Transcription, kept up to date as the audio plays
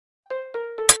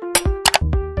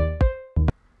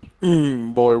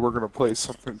Boy, we're gonna play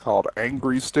something called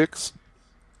Angry Sticks.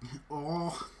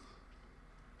 Oh,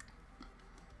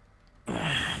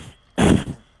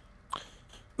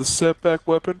 The setback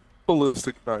weapon,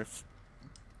 ballistic knife.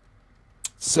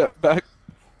 Setback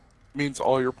means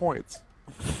all your points.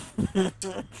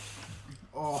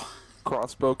 oh,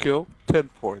 Crossbow kill, 10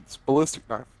 points. Ballistic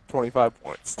knife, 25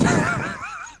 points.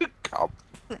 Cop.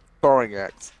 Throwing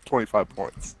axe, 25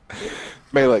 points.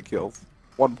 Melee kills,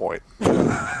 1 point.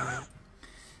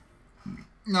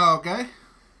 okay.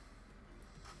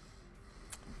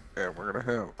 And we're gonna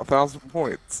have 1,000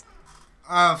 points.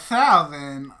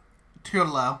 1,000. Too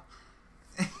low.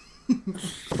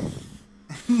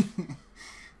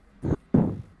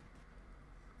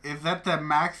 Is that the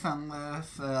max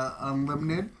unless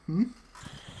unlimited? Hmm?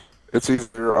 It's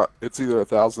either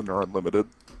 1,000 or unlimited.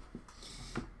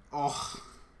 Oh.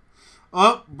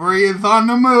 Oh, Bree's on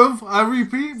the move. I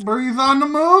repeat, Bree's on the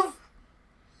move.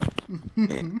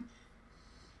 And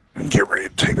get ready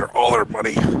to take all our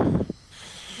money.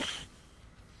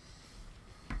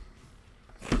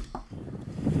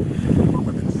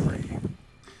 Weapon free.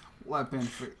 Weapon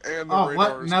free. And the Oh, radar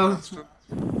what? is No. constant.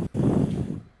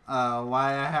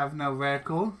 Why I have no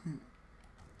reticle?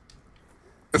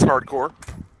 It's hardcore.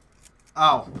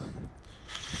 Oh.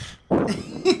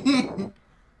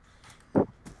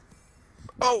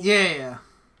 Oh! Yeah.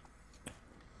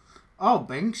 Oh,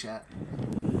 bang shot.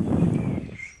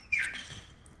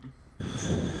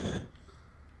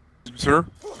 Sir?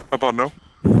 How about no?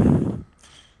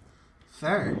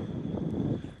 Sir.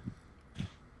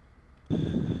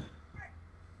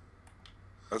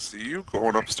 I see you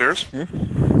going upstairs.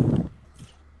 God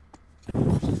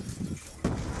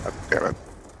damn it.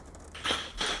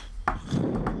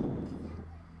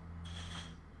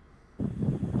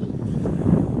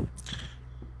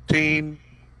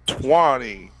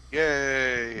 20.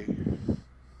 Yay.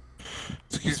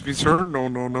 Excuse me, sir. No,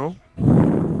 no, no.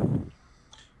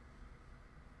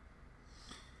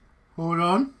 Hold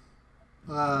on.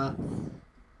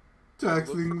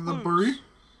 Texting the Bree.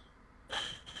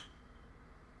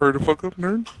 Hurry the fuck up,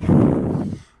 nerd.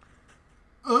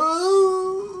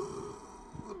 Oh.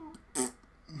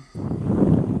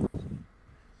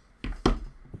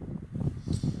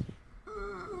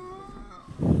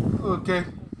 Okay.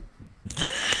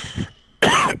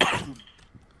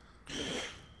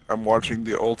 I'm watching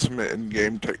the ultimate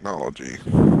in-game technology.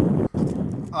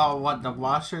 Oh, what, the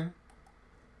washer?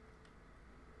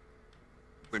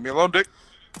 Leave me alone, Dick.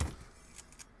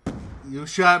 You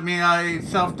shot me out of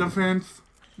self-defense?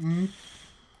 Mm?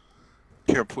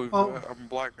 Can't believe that. I'm a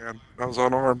black man. I was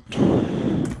unarmed.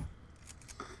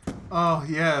 Oh,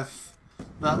 yes.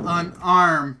 The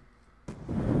unarmed.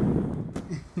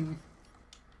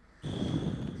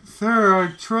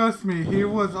 Sir, trust me, he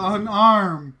was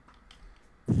unarmed.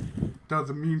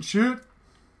 Doesn't mean shit.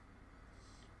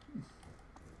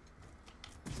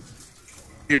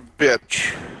 You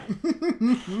bitch.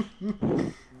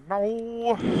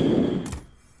 No.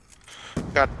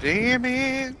 God damn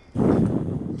it.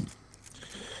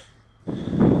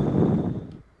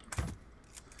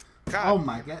 God. Oh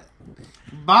my god.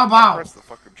 Bow I bow. pressed the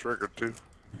fucking trigger too.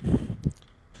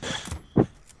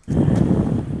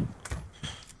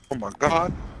 Oh my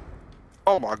god.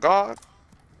 Oh my god.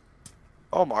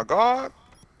 Oh my god.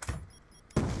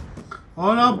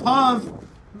 Hold on, pause.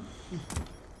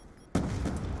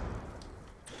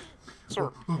 Sir.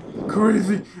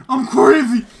 Crazy. I'm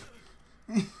crazy.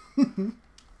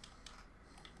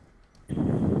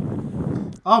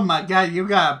 Oh my god, you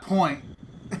got a point.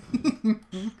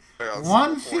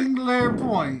 One singular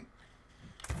point.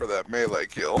 For that melee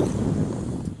kill.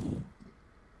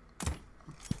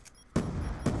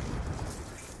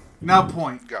 No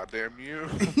point. Goddamn you.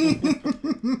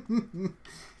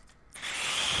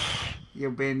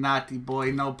 You're being naughty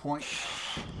boy, no point.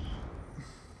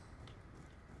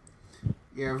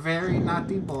 You're a very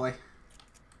naughty boy.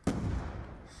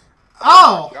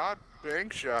 Oh! God, bang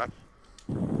shot.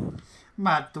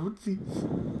 My tootsie.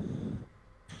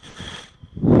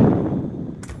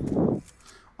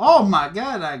 Oh my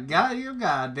god, I got you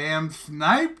goddamn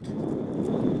sniped.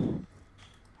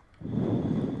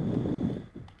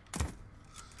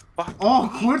 Fuck.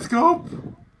 Oh, quick scope.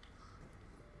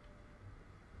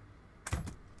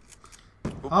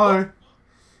 Hi.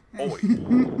 Boy.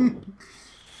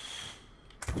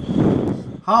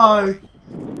 Hi.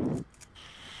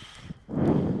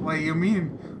 What you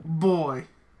mean, boy?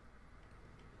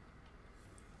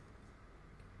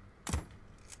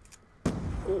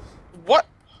 What?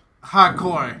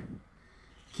 Hardcore.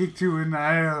 Kicked you in the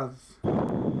ass.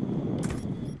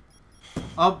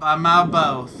 Oh, I'm out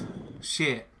both.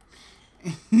 Shit.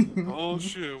 Oh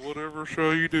shit, whatever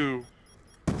shall you do?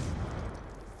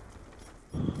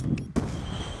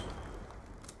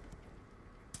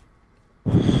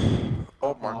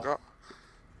 Oh my Uh-oh. god.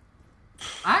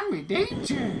 I'm in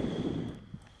danger.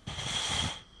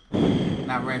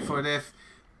 Not ready for this.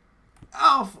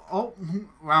 Oh,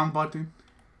 round button.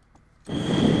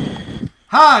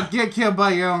 Ha! Get killed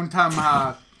by your own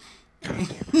tomahawk.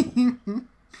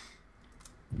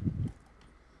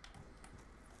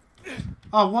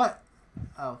 Oh, what?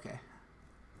 Okay.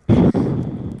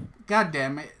 God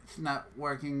damn it. It's not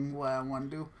working what I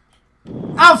want to do.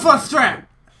 Alpha strap!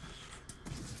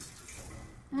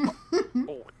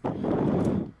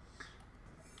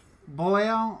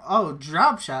 Boyle. Oh,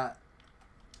 drop shot.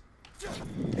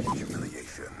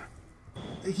 Humiliation.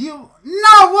 You.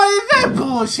 No, what is that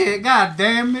bullshit? God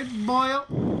damn it, Boyle.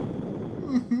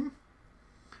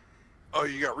 Oh,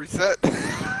 you got reset?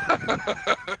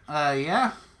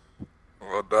 Yeah.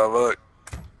 What the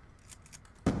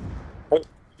fuck? Oh.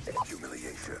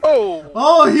 Humiliation. Oh!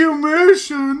 Oh,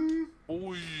 humiliation.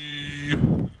 Boy.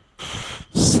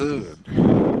 Son.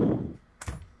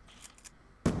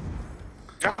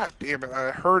 God damn it,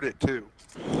 I heard it too.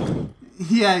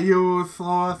 Yeah, you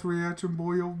sloth reaction,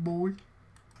 boy, oh boy.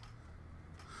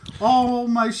 Oh,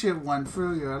 my shit went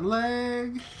through your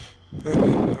leg.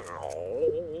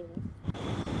 Oh.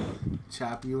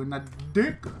 Chop you in the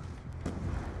dick.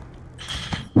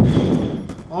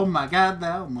 Oh my god,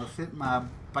 that almost hit my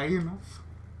penis.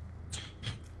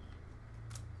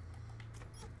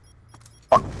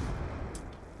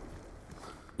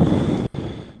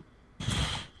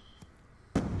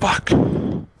 Fuck.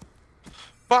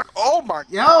 Fuck. Oh my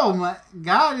Yo, god. my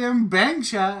got him, bang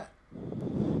shot.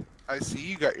 I see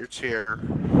you got your chair.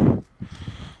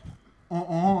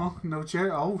 No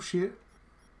chair. Oh shit.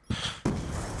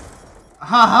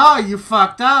 Haha, you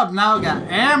fucked up. Now I got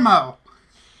ammo.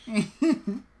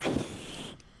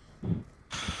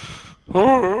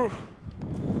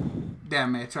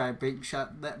 Damn it, try big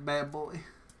shot that bad boy.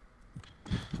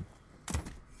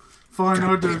 Fine,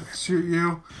 I'll just shoot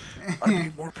you. I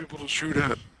need more people to shoot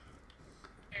at.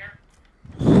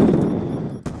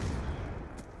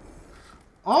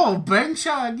 Oh, bang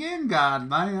shot again, god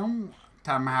damn.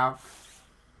 Tomahawk.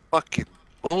 Fucking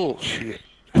bullshit.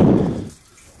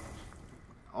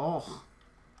 Oh.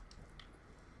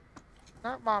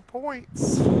 Not my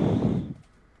points.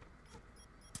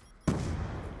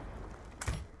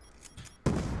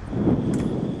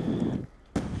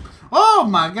 Oh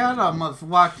my god, I almost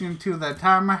walked into the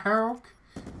tomahawk.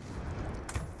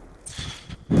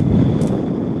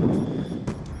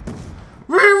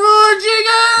 River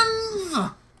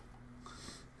chickens!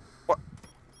 What?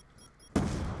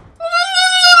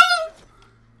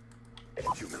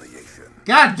 Humiliation.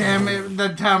 God damn it, the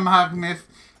tomahawk missed.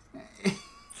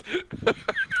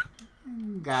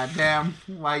 God damn,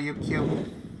 why you killed me?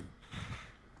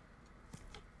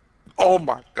 Oh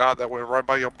my god, that went right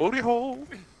by your booty hole.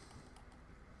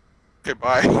 Okay,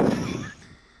 bye.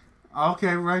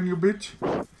 Okay, run you bitch.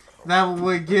 That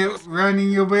would get running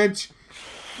you bitch.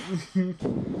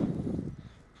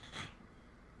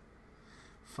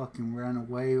 Fucking run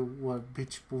away, what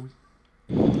bitch boy.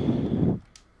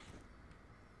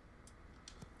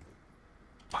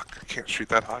 Fuck, I can't shoot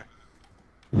that high.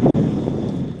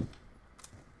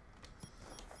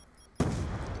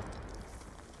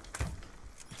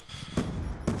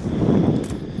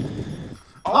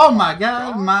 Oh my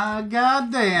god, my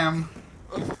god damn.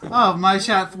 Oh, my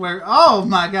shots were. Oh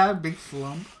my god, big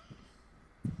slump.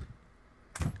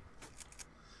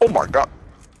 Oh my god.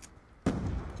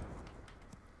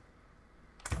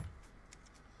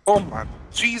 Oh my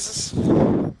Jesus.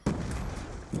 No.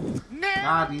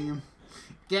 Got him.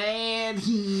 Get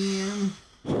him.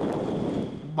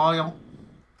 Boyle.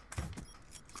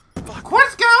 Quick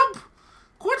scope!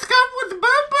 Quick scope with the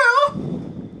boo-boo!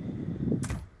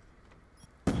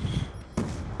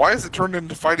 Why is it turned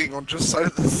into fighting on just side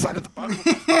of the bottom?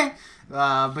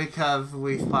 Because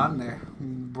we spawned there,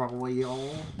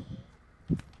 Boyle.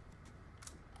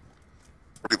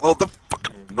 Reload the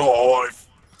fucking knife.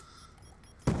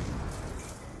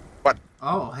 What?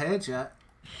 Oh, headshot.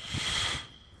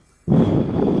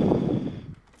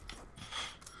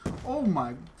 Oh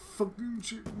my fucking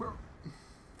shit, bro.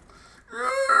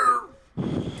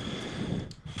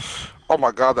 Oh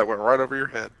my god, that went right over your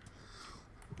head.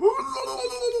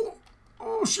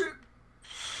 Oh shit.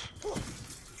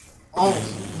 Oh.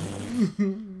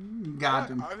 Got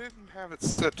him. I didn't have it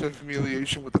set to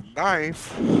humiliation with a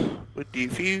knife. With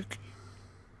defuse.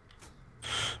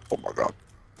 Oh my god.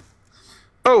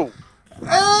 Oh!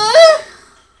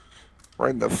 Right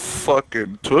in the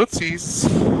fucking tootsies.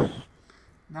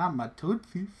 Not my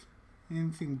tootsies.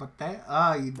 Anything but that.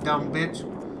 Oh, you dumb bitch.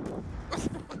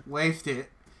 Waste it.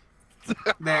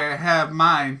 There, have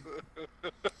mine.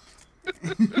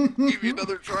 Give you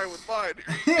another try with mine.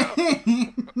 Here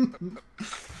you go.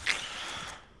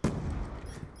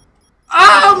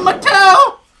 Oh, my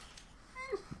toe!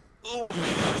 Oh,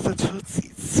 the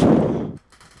tootsies.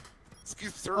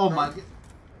 Excuse me, sir. Oh my god.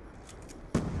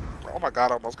 Oh my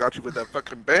god, I almost got you with that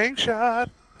fucking bang shot.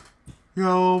 You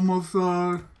almost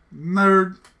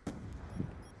nerd.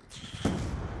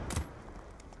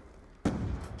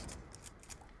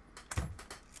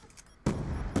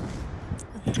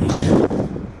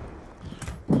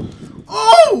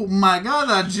 Oh my god,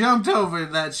 I jumped over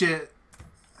that shit.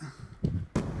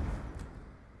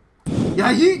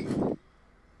 Yeah, he.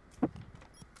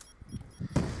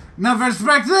 Never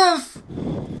expect this.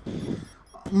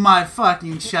 My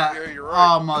fucking shot Yeah, you're right.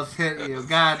 almost hit you.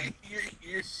 God.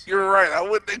 You're right. I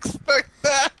wouldn't expect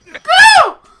that.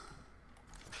 Go!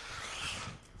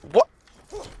 What?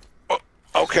 Oh,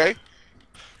 okay.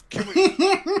 Can we?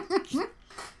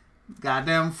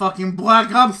 Goddamn fucking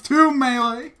Black Ops 2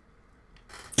 melee.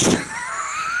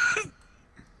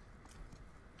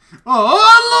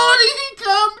 Oh lordy, he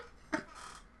come.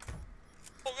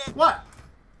 What?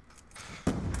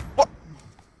 What?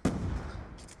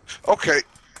 Okay.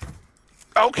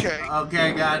 Okay.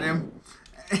 Okay, got him.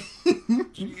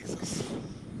 Jesus.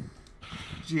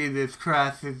 Jesus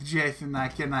Christ, it's Jason. I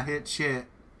cannot hit shit.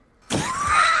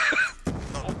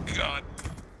 Oh god.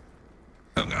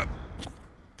 Oh god.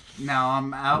 Now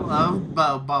I'm out of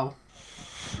Bobo.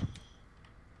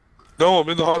 No, I'm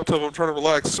in the hot tub. I'm trying to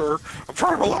relax, sir. I'm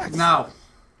trying to relax. No.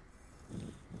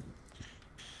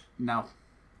 No.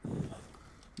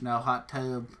 No hot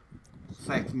tub.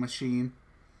 Sex machine.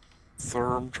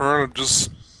 Sir, I'm trying to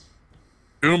just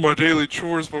do my daily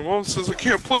chores. My mom says I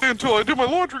can't play until I do my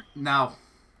laundry. No.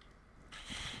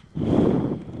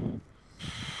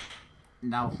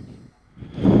 No.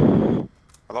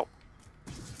 Hello?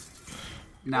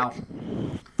 No.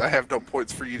 I have no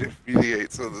points for you to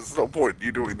mediate, so there's no point in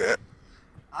you doing that.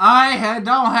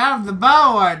 Don't have the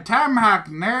bow or time hack,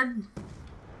 nerd.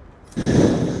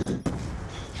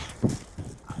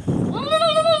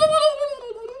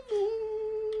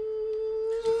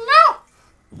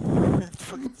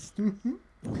 Fucking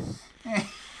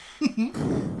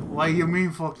What do you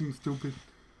mean fucking stupid?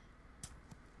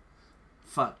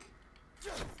 Fuck.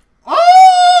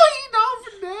 Oh, he know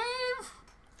for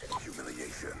Dave.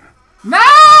 Humiliation. No,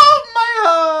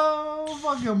 my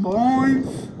fucking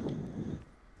boys.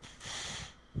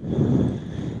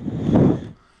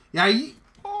 Yeah,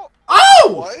 oh!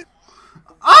 What?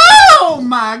 Oh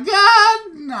my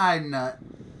god! I nut.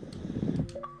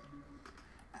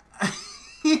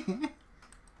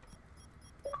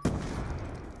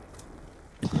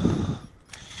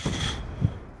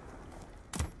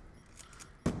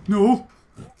 No.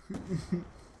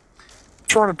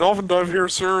 Trying to dolphin dive here,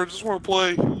 sir. I just want to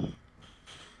play.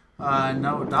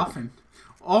 No, dolphin.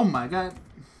 Oh my god.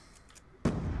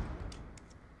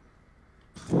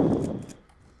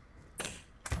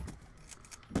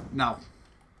 No.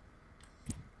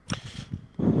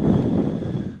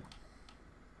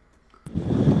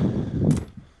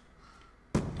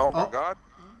 Oh my Oh. god.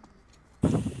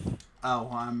 Oh,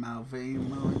 I'm out of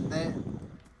ammo with that.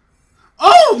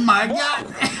 Oh my god!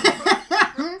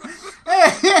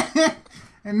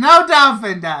 No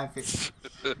dolphin diving.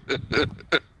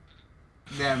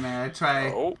 Damn man, I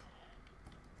try. Oh.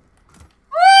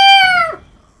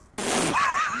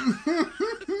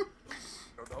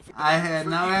 I had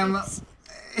no ammo.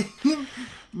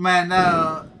 Man,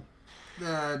 no.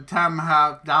 The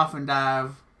tomahawk dolphin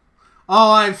dive.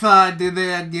 Oh, I thought I did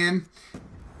that again.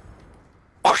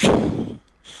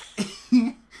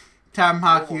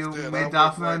 Tomahawk, you Almost did. made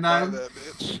dolphin dive?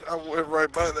 I went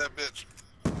right by that bitch.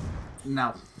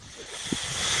 No.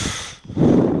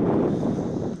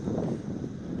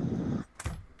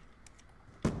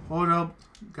 Hold up.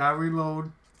 Gotta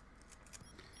reload.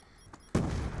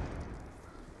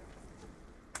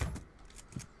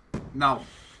 No.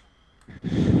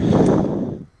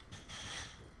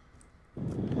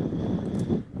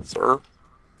 Sir?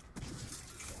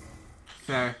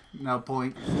 Fair. No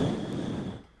point.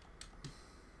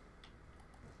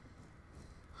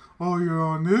 Oh, you're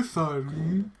on this side,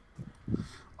 hmm?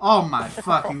 Oh my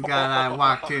fucking god, I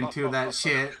walked into that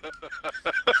shit.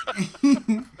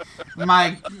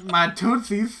 my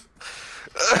tootsies.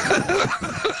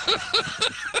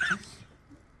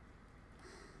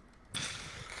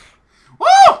 Woo!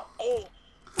 Oh.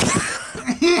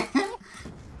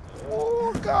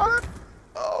 Oh god.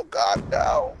 Oh god,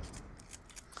 no.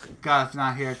 God's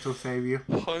not here to save you.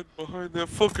 Hide behind that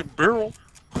fucking barrel.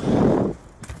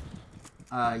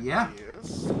 Yeah.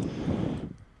 Yes.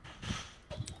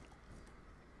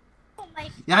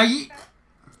 Yeah, you...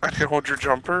 I can hold your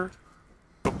jumper.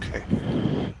 Okay.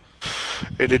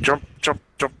 Hey, they jump, jump,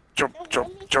 jump, jump,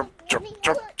 jump, jump, jump,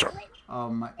 jump, jump. Oh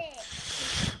my...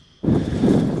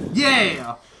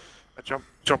 Yeah! Jump,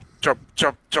 jump, jump,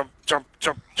 jump, jump, jump,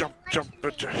 jump, jump,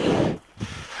 jump, jump.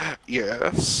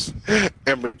 Yes.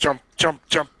 And jump, jump,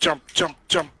 jump, jump, jump,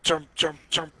 jump, jump, jump,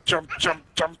 jump, jump, jump,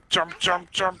 jump, jump,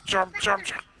 jump, jump, jump,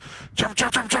 jump. Jump,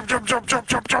 jump, jump, jump, jump, jump,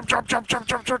 jump, jump, jump, jump, jump,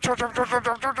 jump, jump, jump,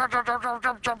 jump, jump, jump,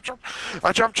 jump, jump, jump.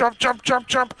 I jump, jump, jump, jump,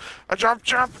 jump. I jump,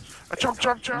 jump. I jump,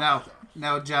 jump, jump. No.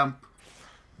 No jump.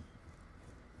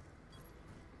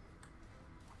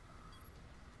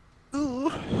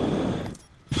 Ooh.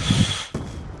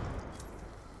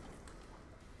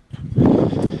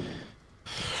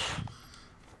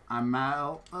 I'm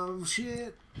out of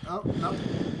shit. Oh, no.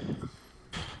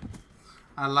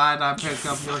 I lied, I picked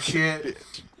up your shit.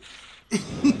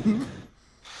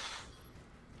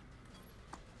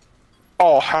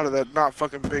 Oh, how did that not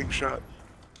fucking bing shot?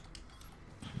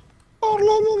 Oh,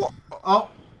 la, la, la. Oh,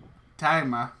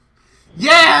 timer.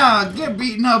 Yeah! Get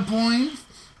beaten up points!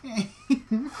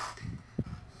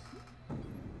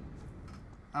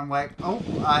 I'm like, oh,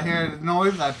 I hear the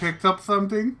noise, I picked up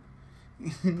something.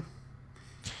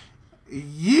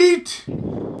 Yeet!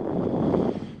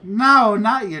 No,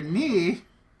 not your knee.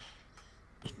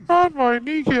 On my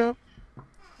kneecap.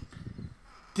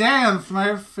 Damn,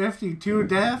 Smurf, 52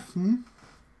 deaths?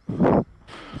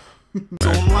 So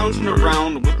I'm lounging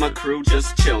around with my crew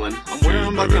just chillin'. I'm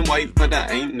wearing black and white, but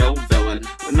I ain't no villain.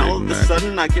 When all of a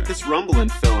sudden I get this rumbling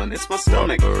feeling. It's my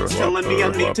stomach, it's telling me I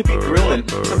need to be grilling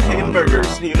some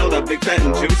hamburgers, you know that big fat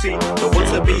and juicy, the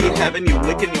ones that be having you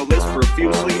licking your lips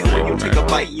profusely. And when you take a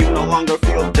bite you no longer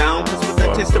feel down, cause with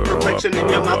that taste of perfection in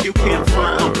your mouth you can't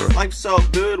frown. Life's so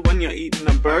good when you're eating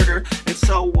a burger, it's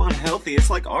so unhealthy, it's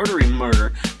like artery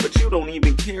murder. But you don't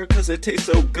even care cause it tastes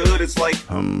so good, it's like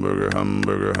Hamburger,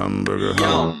 hamburger, hamburger,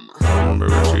 yum.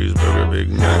 hamburger, cheeseburger, Big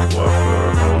Mac,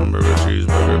 Whopper, hamburger,